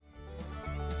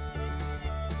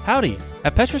Howdy!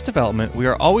 At Petrus Development, we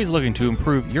are always looking to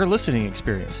improve your listening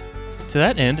experience. To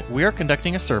that end, we are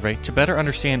conducting a survey to better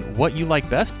understand what you like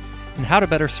best and how to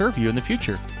better serve you in the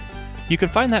future. You can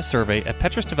find that survey at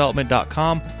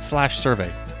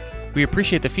petrusdevelopment.com/survey. We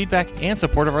appreciate the feedback and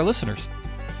support of our listeners.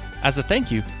 As a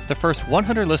thank you, the first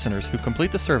 100 listeners who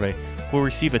complete the survey will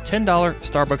receive a $10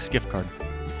 Starbucks gift card.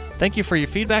 Thank you for your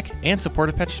feedback and support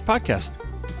of Petrus Podcast.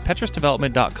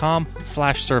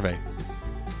 petrusdevelopment.com/survey.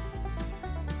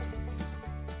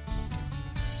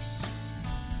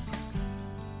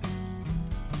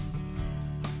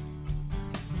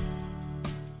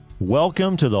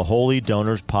 Welcome to the Holy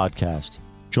Donors Podcast.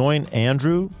 Join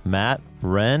Andrew, Matt,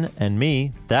 Ren, and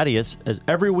me, Thaddeus, as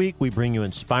every week we bring you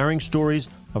inspiring stories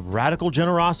of radical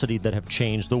generosity that have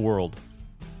changed the world.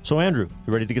 So Andrew,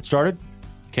 you ready to get started?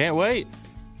 Can't wait.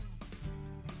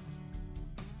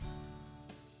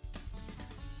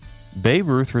 Babe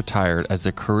Ruth retired as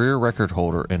the career record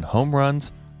holder in home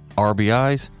runs,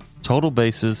 RBIs, total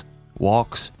bases,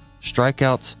 walks,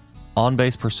 strikeouts,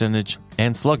 on-base percentage,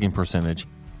 and slugging percentage,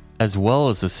 as well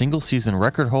as the single-season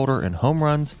record holder in home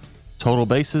runs, total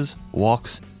bases,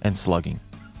 walks, and slugging.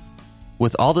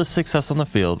 With all this success on the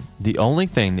field, the only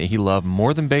thing that he loved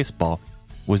more than baseball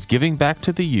was giving back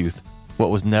to the youth what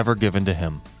was never given to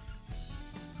him.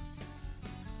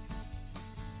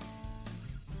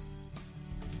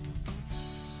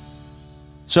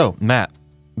 So, Matt,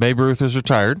 Babe Ruth is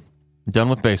retired, done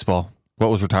with baseball. What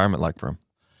was retirement like for him?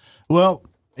 Well,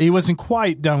 he wasn't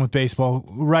quite done with baseball.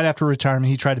 Right after retirement,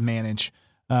 he tried to manage,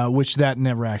 which that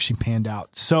never actually panned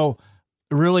out. So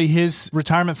really his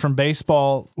retirement from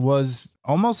baseball was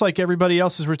almost like everybody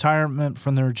else's retirement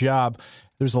from their job.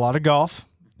 There's a lot of golf.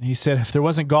 He said if there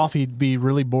wasn't golf, he'd be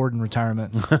really bored in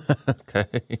retirement.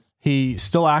 Okay. He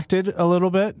still acted a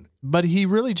little bit, but he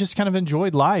really just kind of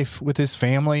enjoyed life with his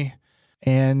family,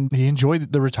 and he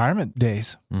enjoyed the retirement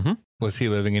days. Mm-hmm. Was he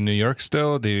living in New York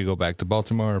still? Did he go back to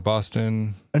Baltimore or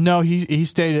Boston? No, he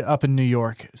stayed up in New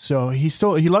York. So he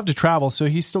loved to travel, so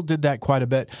he still did that quite a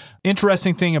bit.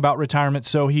 Interesting thing about retirement,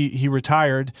 so he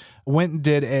retired, went and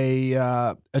did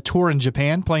a tour in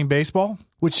Japan playing baseball,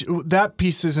 which that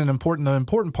piece isn't important. The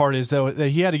important part is, though, that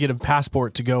he had to get a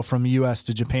passport to go from the U.S.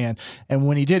 to Japan. And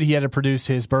when he did, he had to produce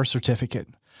his birth certificate.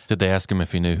 Did they ask him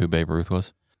if he knew who Babe Ruth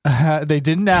was? They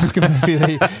didn't ask him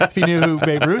if he knew who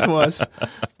Babe Ruth was.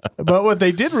 But what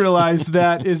they did realize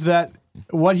is that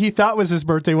what he thought was his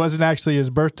birthday wasn't actually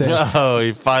his birthday. Oh,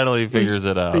 he finally figures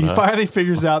it out. He finally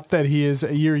figures out that he is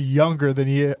a year younger than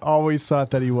he always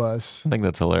thought that he was. I think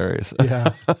that's hilarious.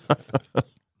 Yeah.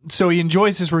 So he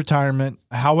enjoys his retirement.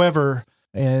 However,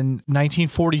 in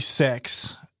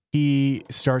 1946, he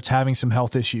starts having some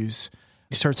health issues.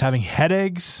 He starts having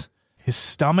headaches, his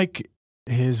stomach,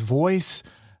 his voice.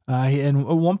 And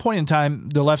at one point in time,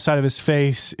 the left side of his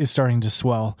face is starting to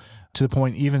swell to the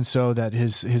point even so that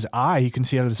his eye, you can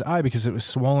see out of his eye because it was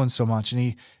swollen so much. And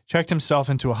he checked himself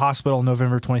into a hospital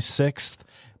November 26th,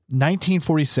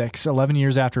 1946, 11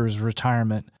 years after his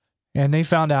retirement. And they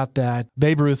found out that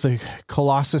Babe Ruth, the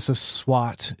Colossus of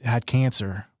SWAT, had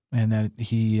cancer and that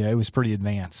it was pretty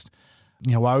advanced.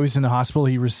 While he was in the hospital,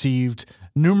 he received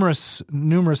numerous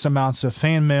amounts of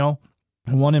fan mail.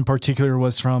 One in particular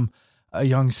was from a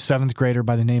young seventh grader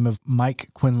by the name of Mike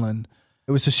Quinlan.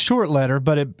 It was a short letter,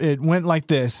 but it went like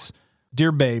this.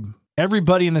 Dear Babe,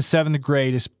 everybody in the seventh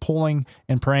grade is pulling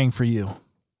and praying for you.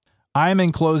 I am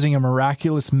enclosing a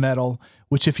miraculous medal,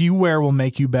 which if you wear will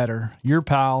make you better. Your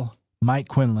pal, Mike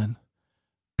Quinlan.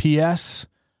 P.S.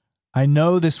 I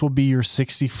know this will be your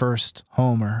 61st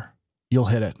homer. You'll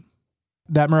hit it.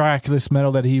 That miraculous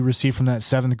medal that he received from that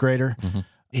seventh grader,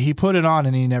 he put it on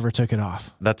and he never took it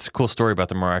off. That's a cool story about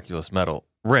the miraculous medal.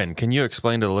 Ren, can you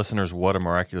explain to the listeners what a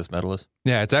miraculous medal is?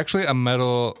 Yeah, it's actually a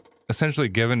medal essentially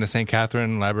given to St.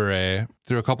 Catherine Labouré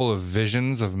through a couple of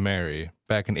visions of Mary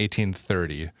back in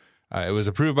 1830. It was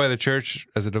approved by the church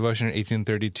as a devotion in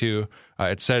 1832.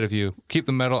 It said if you keep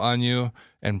the medal on you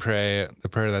and pray the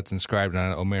prayer that's inscribed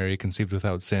on it, O Mary, conceived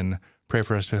without sin, pray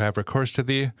for us to have recourse to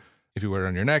thee. If you wear it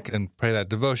on your neck and pray that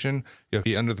devotion, you'll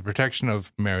be under the protection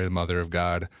of Mary, the Mother of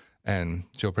God, and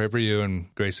she'll pray for you,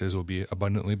 and graces will be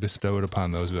abundantly bestowed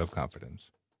upon those who have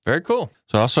confidence. Very cool.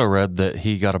 So I also read that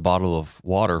he got a bottle of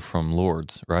water from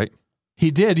Lourdes, right?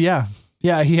 He did, yeah.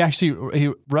 Yeah, he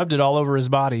rubbed it all over his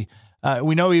body.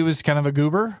 We know he was kind of a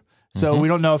goober, so we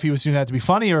don't know if he was doing that to be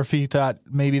funny or if he thought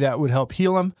maybe that would help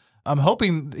heal him. I'm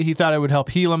hoping he thought it would help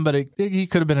heal him, but he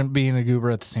could have been being a goober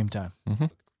at the same time. Mm-hmm.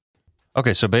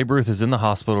 Okay, so Babe Ruth is in the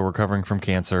hospital recovering from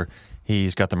cancer.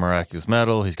 He's got the miraculous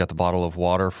medal. He's got the bottle of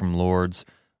water from Lourdes.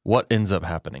 What ends up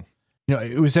happening?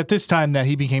 It was at this time that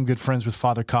he became good friends with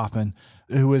Father Kaufman,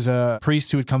 who was a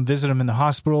priest who would come visit him in the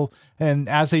hospital. And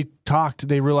as they talked,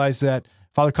 they realized that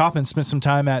Father Kaufman spent some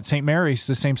time at St. Mary's,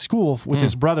 the same school, with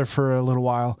his brother for a little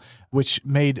while, which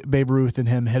made Babe Ruth and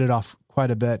him hit it off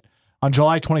quite a bit. On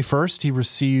July 21st, he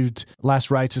received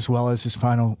last rites as well as his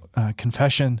final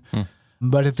confession.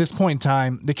 But at this point in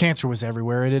time, the cancer was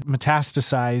everywhere. It had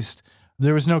metastasized.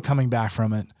 There was no coming back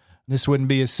from it. This wouldn't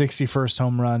be his 61st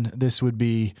home run. This would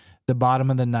be the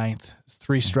bottom of the ninth,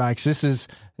 3 strikes. This is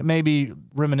maybe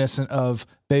reminiscent of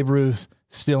Babe Ruth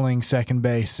stealing second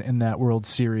base in that World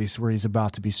Series where he's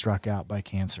about to be struck out by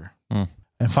cancer. And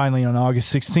finally, on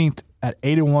August 16th at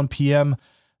 8:01 p.m.,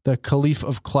 the Caliph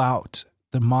of Clout,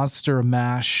 the Monster of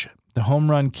MASH, the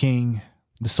Home Run King,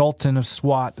 the Sultan of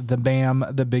SWAT, the Bam,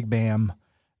 the Big Bam,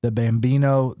 the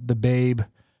Bambino, the Babe,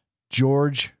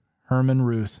 George Herman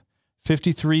Ruth,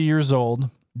 53 years old,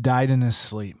 died in his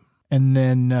sleep. And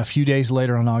then a few days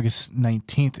later, on August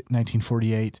 19th,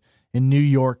 1948, in New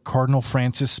York, Cardinal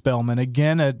Francis Spellman,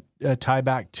 again a tie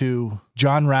back to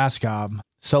John Raskob,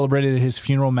 celebrated his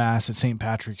funeral mass at St.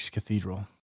 Patrick's Cathedral.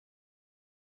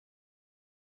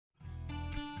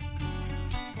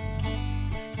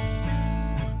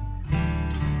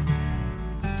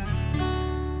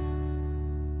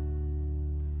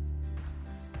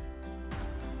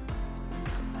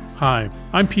 Hi,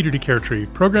 I'm Peter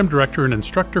DeCaretree, Program Director and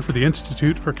Instructor for the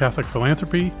Institute for Catholic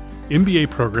Philanthropy,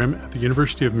 MBA program at the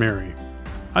University of Mary.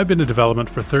 I've been in development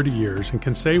for 30 years and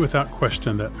can say without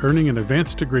question that earning an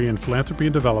advanced degree in philanthropy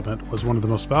and development was one of the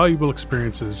most valuable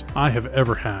experiences I have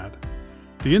ever had.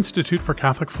 The Institute for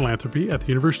Catholic Philanthropy at the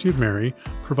University of Mary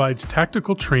provides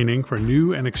tactical training for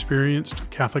new and experienced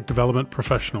Catholic development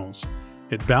professionals.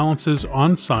 It balances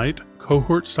on-site,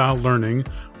 cohort-style learning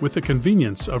with the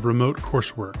convenience of remote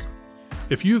coursework.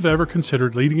 If you've ever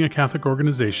considered leading a Catholic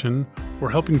organization or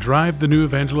helping drive the new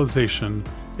evangelization,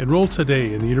 enroll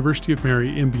today in the University of Mary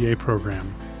MBA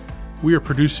program. We are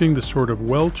producing the sort of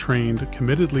well-trained,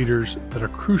 committed leaders that are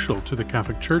crucial to the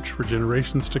Catholic Church for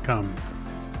generations to come.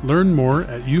 Learn more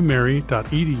at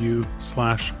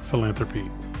umary.edu/philanthropy.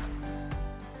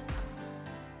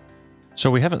 So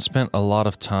we haven't spent a lot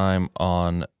of time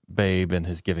on Babe and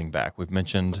his giving back. We've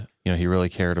mentioned, he really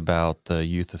cared about the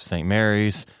youth of St.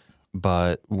 Mary's,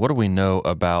 but what do we know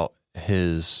about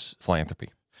his philanthropy?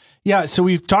 Yeah, so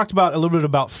we've talked about a little bit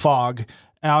about fog.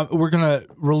 We're going to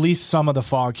release some of the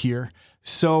fog here.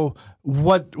 So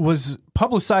what was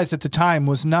publicized at the time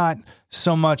was not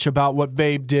so much about what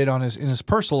Babe did in his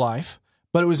personal life,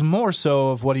 but it was more so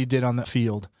of what he did on the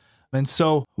field. And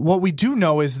so what we do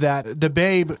know is that the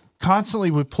Babe constantly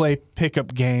would play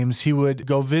pickup games. He would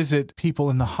go visit people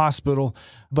in the hospital.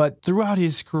 But throughout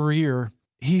his career,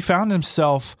 he found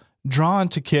himself drawn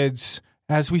to kids,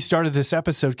 as we started this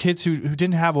episode, kids who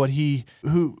didn't have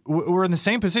who were in the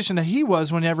same position that he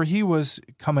was whenever he was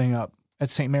coming up at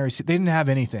St. Mary's. They didn't have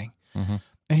anything. Mm-hmm.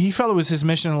 And he felt it was his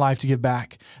mission in life to give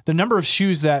back. The number of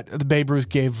shoes that the Babe Ruth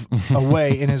gave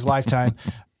away in his lifetime,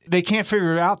 they can't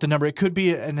figure out the number. It could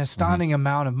be an astounding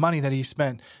amount of money that he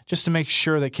spent just to make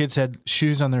sure that kids had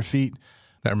shoes on their feet.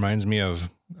 That reminds me of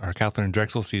our Catherine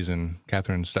Drexel season,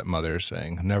 Catherine's stepmother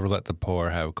saying, "Never let the poor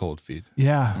have cold feet."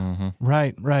 Yeah,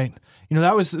 right.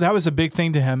 That was a big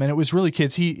thing to him, and it was really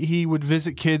kids. He would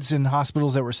visit kids in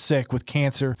hospitals that were sick with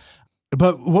cancer.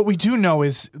 But what we do know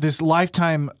is this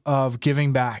lifetime of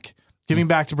giving back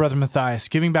to Brother Matthias,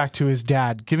 giving back to his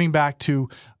dad, giving back to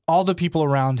all the people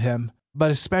around him,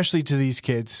 but especially to these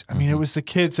kids. I mean, it was the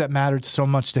kids that mattered so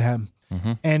much to him.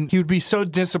 And he would be so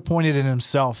disappointed in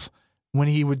himself when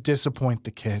he would disappoint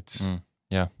the kids.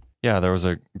 Yeah, there was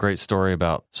a great story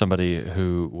about somebody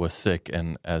who was sick,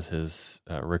 and as his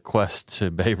request to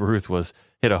Babe Ruth was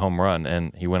hit a home run,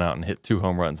 and he went out and hit 2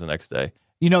 home runs the next day.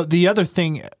 The other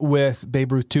thing with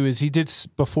Babe Ruth, too, is he did,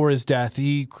 before his death,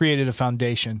 he created a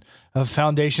foundation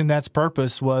that's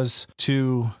purpose was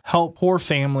to help poor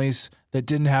families that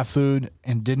didn't have food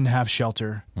and didn't have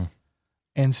shelter.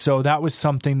 And so that was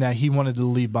something that he wanted to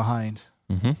leave behind,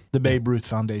 the Babe Ruth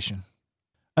Foundation.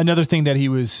 Another thing that he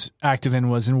was active in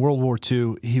was in World War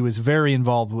II, he was very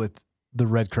involved with the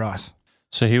Red Cross.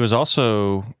 So he was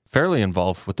also fairly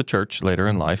involved with the church later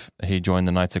in life. He joined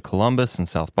the Knights of Columbus in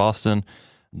South Boston.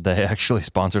 They actually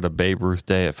sponsored a Babe Ruth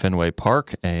Day at Fenway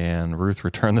Park, and Ruth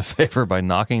returned the favor by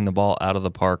knocking the ball out of the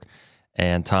park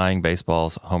and tying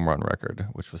baseball's home run record,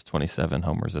 which was 27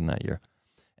 homers in that year.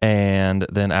 And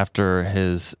then after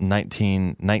his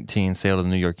 1919 sale to the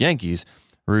New York Yankees,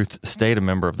 Ruth stayed a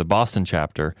member of the Boston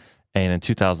chapter, and in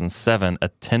 2007, a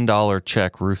 $10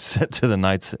 check Ruth sent to the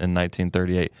Knights in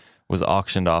 1938 was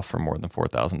auctioned off for more than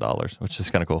 $4,000, which is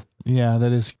kind of cool. Yeah,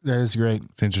 that is great.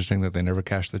 It's interesting that they never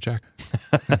cashed the check.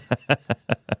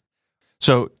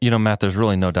 So, Matt, there's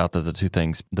really no doubt that the two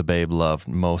things the babe loved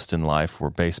most in life were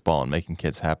baseball and making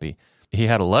kids happy. He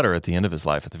had a letter at the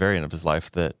very end of his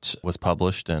life, that was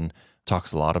published and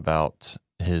talks a lot about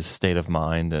his state of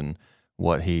mind and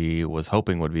what he was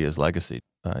hoping would be his legacy.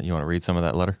 You want to read some of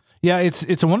that letter? Yeah,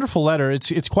 it's a wonderful letter.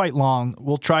 It's quite long.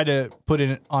 We'll try to put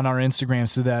it on our Instagram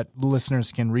so that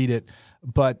listeners can read it.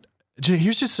 But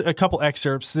here's just a couple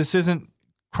excerpts. This isn't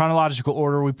chronological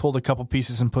order. We pulled a couple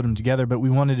pieces and put them together, but we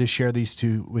wanted to share these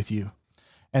two with you.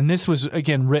 And this was,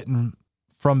 again, written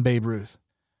from Babe Ruth.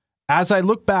 As I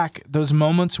look back, those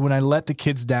moments when I let the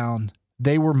kids down,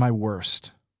 they were my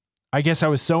worst. I guess I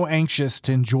was so anxious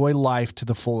to enjoy life to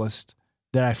the fullest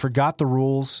that I forgot the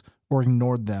rules or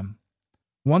ignored them.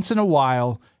 Once in a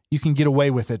while, you can get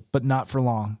away with it, but not for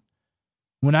long.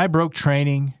 When I broke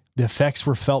training, the effects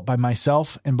were felt by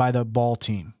myself and by the ball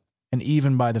team, and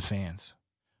even by the fans.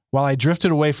 While I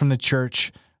drifted away from the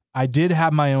church, I did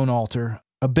have my own altar,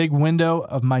 a big window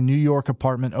of my New York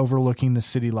apartment overlooking the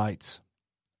city lights.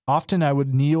 Often I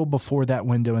would kneel before that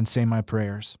window and say my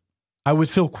prayers. I would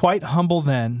feel quite humble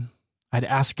then. I'd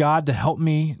ask God to help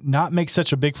me not make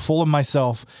such a big fool of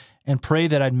myself and pray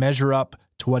that I'd measure up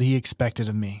to what he expected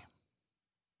of me.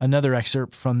 Another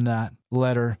excerpt from that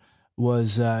letter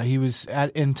was he was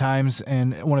at End Times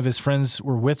and one of his friends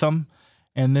were with him.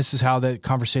 And this is how the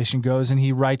conversation goes. And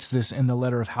he writes this in the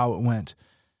letter of how it went.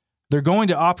 They're going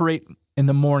to operate in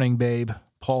the morning, babe,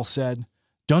 Paul said.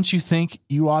 Don't you think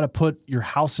you ought to put your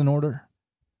house in order?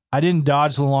 I didn't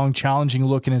dodge the long, challenging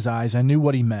look in his eyes. I knew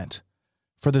what he meant.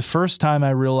 For the first time, I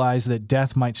realized that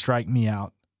death might strike me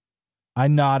out. I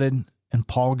nodded, and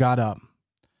Paul got up,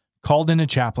 called in a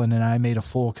chaplain, and I made a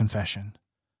full confession.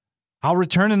 I'll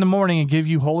return in the morning and give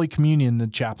you Holy Communion, the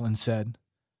chaplain said.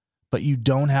 But you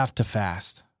don't have to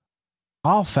fast.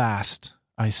 I'll fast,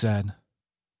 I said.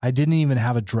 I didn't even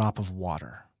have a drop of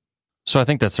water. So I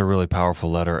think that's a really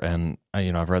powerful letter, and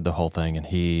I've read the whole thing, and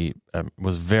he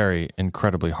was very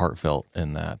incredibly heartfelt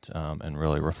in that, and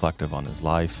really reflective on his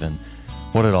life and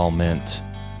what it all meant.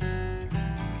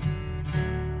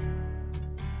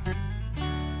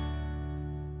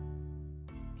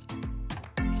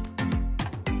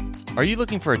 Are you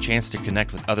looking for a chance to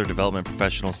connect with other development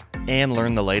professionals and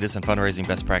learn the latest in fundraising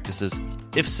best practices?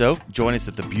 If so, join us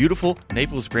at the beautiful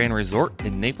Naples Grand Resort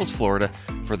in Naples, Florida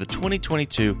for the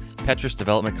 2022 Petrus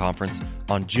Development Conference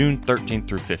on June 13th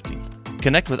through 15th.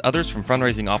 Connect with others from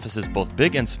fundraising offices both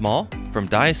big and small, from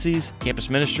dioceses, campus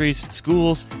ministries,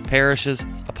 schools, parishes,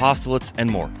 apostolates, and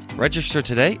more. Register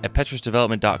today at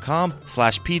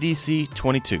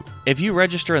petrusdevelopment.com/PDC22. If you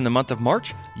register in the month of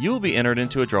March, you will be entered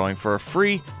into a drawing for a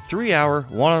free 3-hour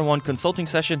one-on-one consulting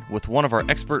session with one of our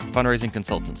expert fundraising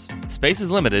consultants. Space is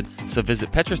limited, so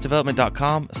visit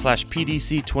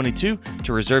petrusdevelopment.com/PDC22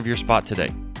 to reserve your spot today.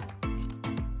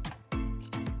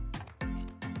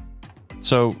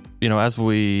 So, as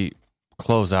we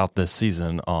close out this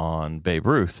season on Babe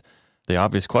Ruth, the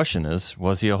obvious question is,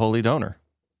 was he a holy donor?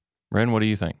 Ren, what do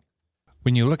you think?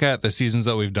 When you look at the seasons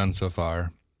that we've done so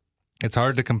far, it's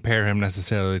hard to compare him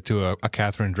necessarily to a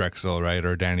Catherine Drexel, right,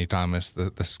 or Danny Thomas.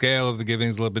 The scale of the giving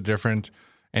is a little bit different,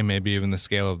 and maybe even the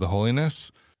scale of the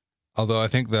holiness. Although I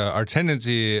think our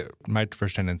tendency, my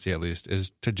first tendency at least,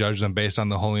 is to judge them based on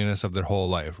the holiness of their whole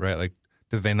life, right? Like,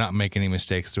 did they not make any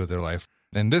mistakes through their life?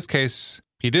 In this case,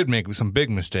 he did make some big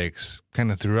mistakes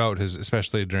kind of throughout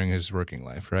especially during his working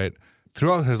life, right?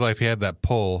 Throughout his life, he had that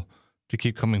pull to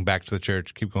keep coming back to the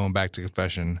church, keep going back to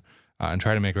confession, and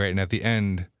try to make right. And at the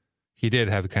end, he did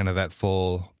have kind of that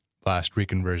full last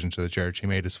reconversion to the church. He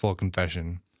made his full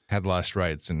confession, had the last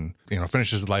rites, and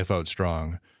finished his life out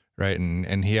strong, right?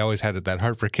 And he always had that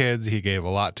heart for kids. He gave a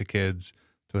lot to kids,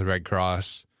 to the Red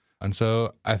Cross. And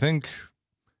so I think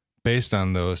based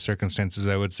on those circumstances,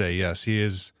 I would say, yes, he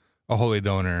is a holy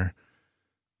donor.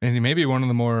 And he may be one of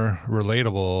the more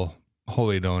relatable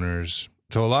holy donors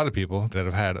to a lot of people that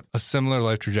have had a similar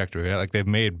life trajectory. Right? Like, they've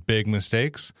made big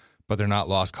mistakes, but they're not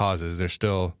lost causes. They're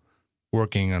still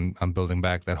working on building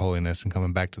back that holiness and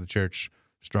coming back to the church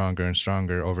stronger and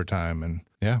stronger over time. And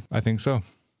yeah, I think so.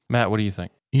 Matt, what do you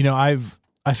think? I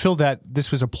feel that this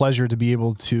was a pleasure to be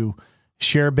able to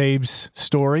share Babe's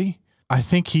story. I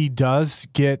think he does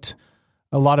get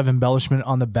a lot of embellishment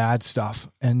on the bad stuff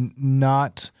and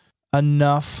not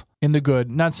enough in the good.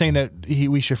 Not saying that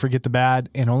we should forget the bad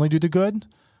and only do the good,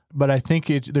 but I think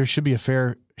there should be a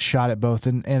fair shot at both.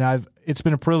 And it's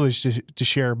been a privilege to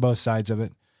share both sides of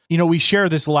it. We share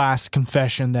this last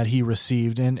confession that he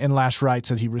received and last rites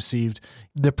that he received.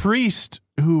 The priest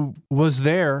who was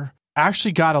there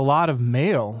actually got a lot of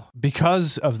mail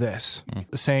because of this,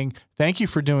 saying, thank you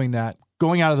for doing that,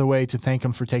 going out of the way to thank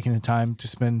him for taking the time to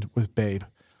spend with Babe.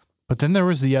 But then there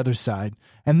was the other side.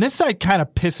 And this side kind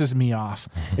of pisses me off.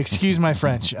 Excuse my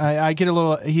French. I get a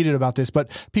little heated about this, but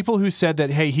people who said that,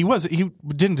 hey, he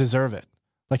didn't deserve it.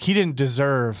 Like, he didn't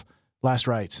deserve last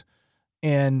rites.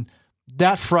 And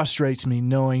that frustrates me,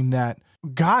 knowing that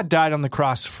God died on the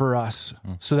cross for us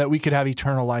so that we could have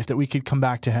eternal life, that we could come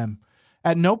back to him.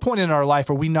 At no point in our life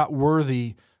are we not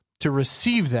worthy to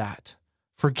receive that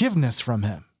forgiveness from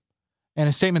him. And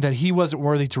a statement that he wasn't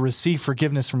worthy to receive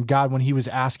forgiveness from God when he was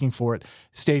asking for it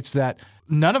states that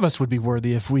none of us would be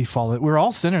worthy if we fall. We're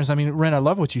all sinners. I mean, Ren, I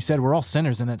love what you said. We're all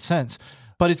sinners in that sense.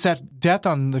 But it's that death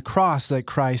on the cross that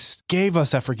Christ gave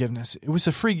us that forgiveness. It was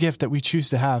a free gift that we choose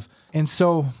to have. And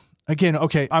so, again,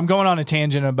 okay, I'm going on a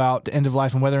tangent about the end of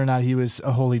life and whether or not he was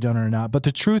a holy donor or not. But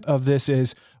the truth of this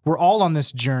is we're all on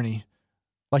this journey.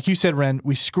 Like you said, Ren,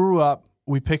 we screw up,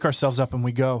 we pick ourselves up, and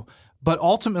we go. But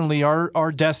ultimately,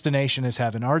 our destination is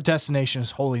heaven. Our destination is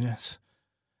holiness.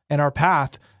 And our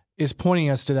path is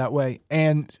pointing us to that way.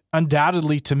 And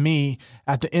undoubtedly, to me,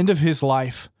 at the end of his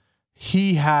life,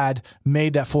 he had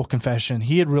made that full confession.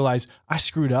 He had realized, I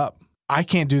screwed up. I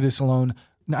can't do this alone.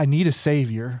 I need a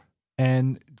Savior.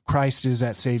 And Christ is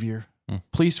that Savior.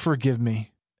 Please forgive me.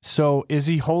 So is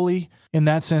he holy in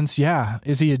that sense? Yeah.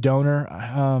 Is he a donor?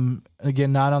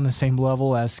 Again, not on the same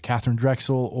level as Catherine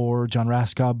Drexel or John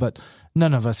Raskob, but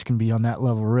none of us can be on that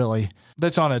level, really.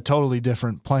 That's on a totally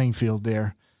different playing field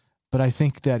there. But I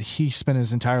think that he spent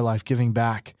his entire life giving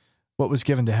back what was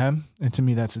given to him, and to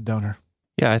me, that's a donor.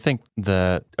 Yeah, I think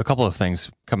that a couple of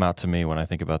things come out to me when I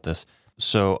think about this.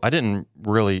 So I didn't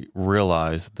really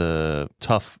realize the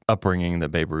tough upbringing that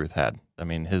Babe Ruth had. I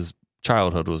mean, his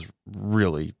childhood was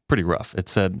really pretty rough. It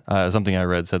said, something I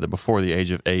read said that before the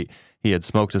age of 8, he had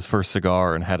smoked his first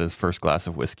cigar and had his first glass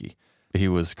of whiskey. He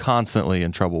was constantly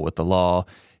in trouble with the law.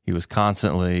 He was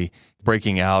constantly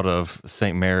breaking out of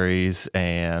St. Mary's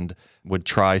and would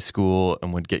try school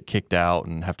and would get kicked out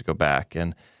and have to go back.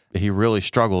 And he really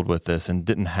struggled with this and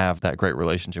didn't have that great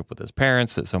relationship with his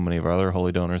parents that so many of our other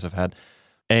holy donors have had.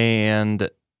 And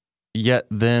yet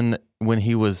then when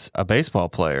he was a baseball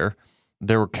player,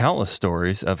 there were countless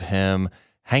stories of him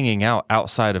hanging out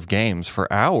outside of games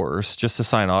for hours just to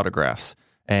sign autographs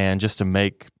and just to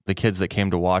make the kids that came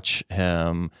to watch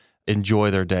him enjoy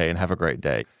their day and have a great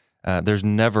day. There's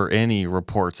never any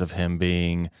reports of him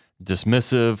being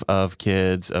dismissive of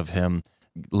kids, of him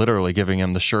literally giving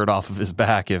him the shirt off of his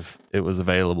back if it was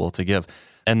available to give.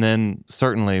 And then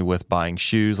certainly with buying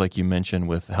shoes, like you mentioned,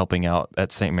 with helping out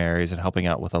at St. Mary's and helping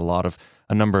out with a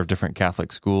number of different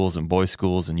Catholic schools and boys'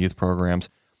 schools and youth programs.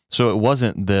 So it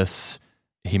wasn't this,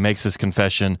 he makes this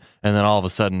confession and then all of a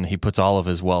sudden he puts all of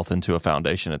his wealth into a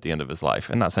foundation at the end of his life.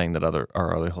 And not saying that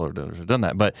our other holy donors have done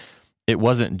that, but it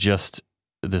wasn't just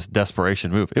this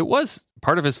desperation move. It was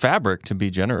part of his fabric to be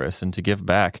generous and to give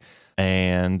back.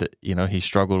 And, he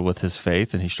struggled with his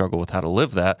faith and he struggled with how to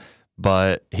live that.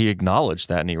 But he acknowledged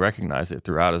that and he recognized it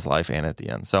throughout his life and at the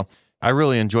end. So I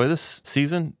really enjoy this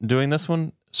season doing this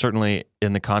one, certainly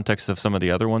in the context of some of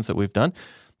the other ones that we've done,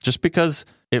 just because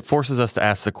it forces us to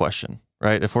ask the question,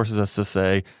 right? It forces us to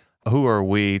say, who are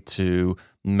we to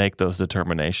make those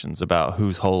determinations about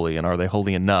who's holy and are they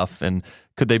holy enough and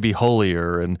could they be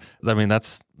holier? And I mean,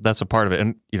 that's a part of it.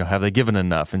 And, have they given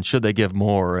enough and should they give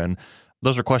more? And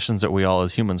those are questions that we all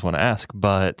as humans want to ask,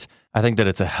 but I think that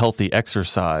it's a healthy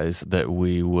exercise that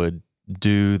we would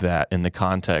do that in the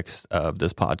context of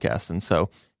this podcast. And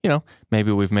so,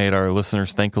 maybe we've made our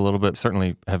listeners think a little bit,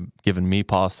 certainly have given me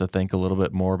pause to think a little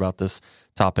bit more about this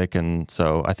topic. And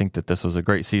so I think that this was a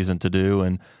great season to do.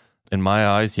 And in my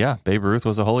eyes, yeah, Babe Ruth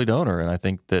was a holy donor. And I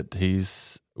think that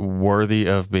he's worthy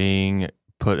of being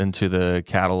put into the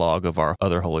catalog of our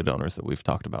other holy donors that we've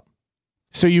talked about.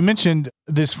 So you mentioned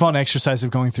this fun exercise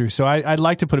of going through. So I'd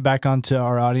like to put it back onto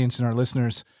our audience and our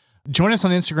listeners. Join us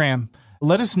on Instagram.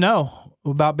 Let us know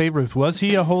about Babe Ruth. Was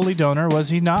he a holy donor? Was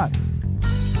he not?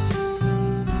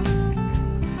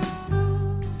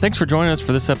 Thanks for joining us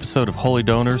for this episode of Holy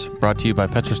Donors, brought to you by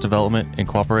Petrus Development in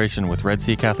cooperation with Red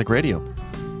Sea Catholic Radio.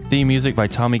 Theme music by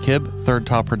Tommy Kibb, Third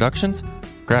Top Productions.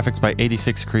 Graphics by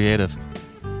 86 Creative.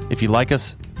 If you like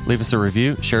us, leave us a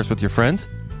review, share us with your friends.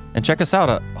 And check us out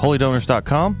at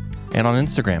holydonors.com and on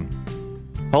Instagram.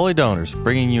 Holy Donors,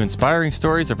 bringing you inspiring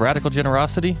stories of radical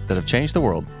generosity that have changed the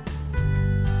world.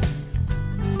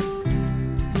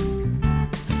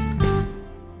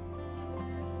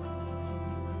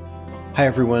 Hi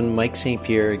everyone, Mike St.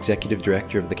 Pierre, Executive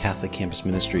Director of the Catholic Campus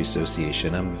Ministry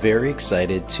Association. I'm very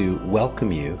excited to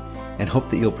welcome you and hope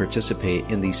that you'll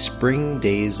participate in the Spring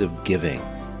Days of Giving.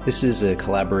 This is a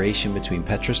collaboration between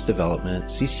Petrus Development,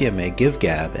 CCMA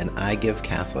GiveGab, and I Give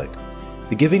Catholic.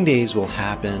 The Giving Days will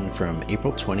happen from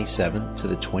April 27th to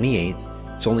the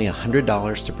 28th. It's only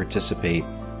 $100 to participate.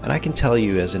 And I can tell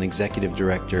you, as an executive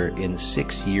director in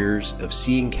 6 years of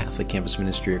seeing Catholic campus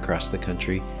ministry across the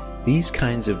country, these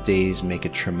kinds of days make a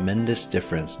tremendous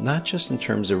difference, not just in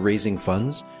terms of raising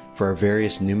funds for our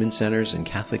various Newman centers and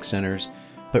Catholic centers,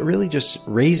 but really just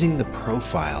raising the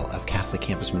profile of Catholic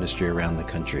campus ministry around the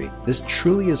country. This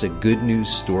truly is a good news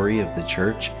story of the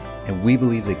church, and we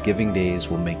believe that Giving Days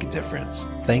will make a difference.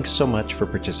 Thanks so much for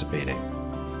participating.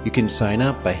 You can sign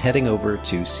up by heading over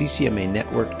to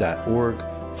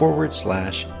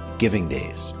ccmanetwork.org/Giving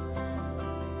Days.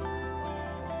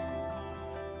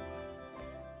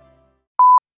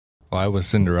 Why was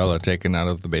Cinderella taken out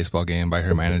of the baseball game by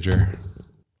her manager?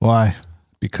 Why?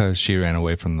 Because she ran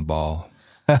away from the ball.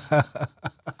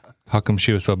 How come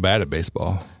she was so bad at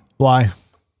baseball? Why?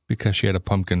 Because she had a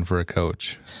pumpkin for a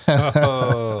coach.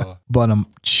 But I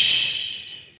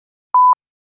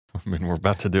mean, we're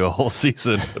about to do a whole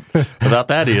season without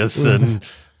Thaddeus, and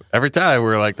every time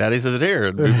we're like, Thaddeus isn't here,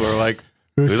 and people are like,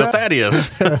 who's the Thaddeus?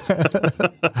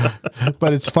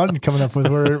 But it's fun coming up with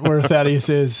where Thaddeus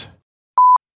is.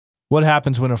 What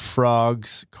happens when a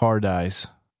frog's car dies?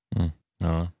 Me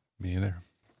either.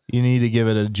 You need to give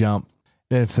it a jump.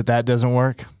 And if that doesn't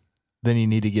work, then you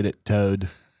need to get it towed.